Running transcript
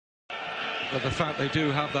But the fact they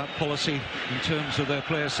do have that policy in terms of their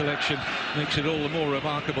player selection makes it all the more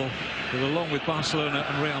remarkable that along with Barcelona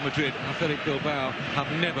and Real Madrid, Athletic Bilbao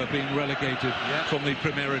have never been relegated from the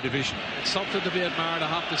Primera Division. It's something to be admired, I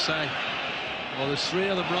have to say. Well, there's three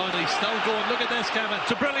of them running. He's still going. Look at this, Kevin.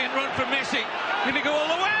 It's a brilliant run from Messi. Can he go all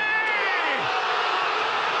the way?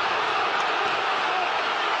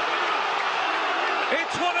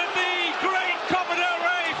 It's one of the great Copa del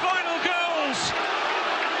Rey final goals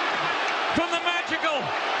from the magical,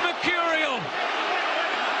 mercurial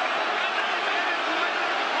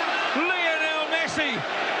Leonel Messi.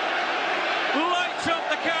 Lights up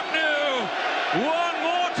the Camp Nou one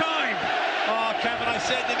more time. Oh, Kevin, I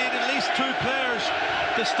said they need at least two players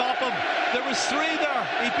to stop him. There was three there.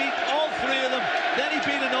 He beat all three of them. Then he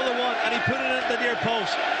beat another one, and he put it in the near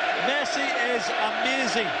post. Messi is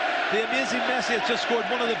amazing. The amazing Messi has just scored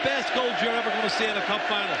one of the best goals you're ever going to see in a cup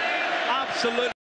final. Absolutely.